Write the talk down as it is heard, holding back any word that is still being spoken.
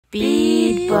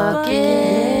Bead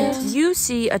bucket. You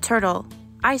see a turtle.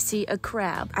 I see a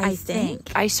crab, I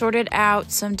think. I sorted out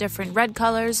some different red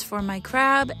colors for my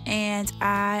crab and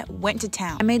I went to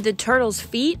town. I made the turtle's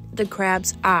feet, the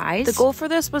crab's eyes. The goal for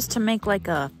this was to make like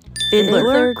a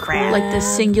fiddler crab, like the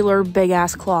singular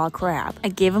big-ass claw crab. I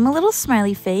gave him a little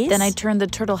smiley face. Then I turned the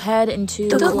turtle head into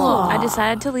the claw. I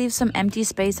decided to leave some empty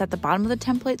space at the bottom of the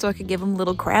template so I could give him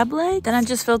little crab legs. Then I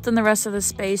just filled in the rest of the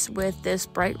space with this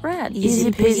bright red.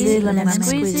 Easy peasy, lemon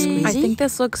squeezy. I think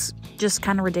this looks just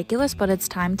kind of ridiculous, but it's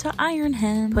time to iron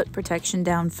him. Put protection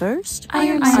down first.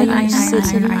 Iron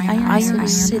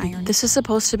City. This is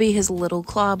supposed to be his little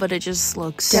claw, but it just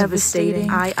looks devastating.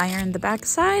 I ironed the back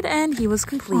side and he was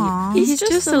complete. He's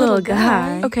just a little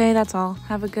guy. Okay, that's all.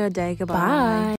 Have a good day. Goodbye. Bye.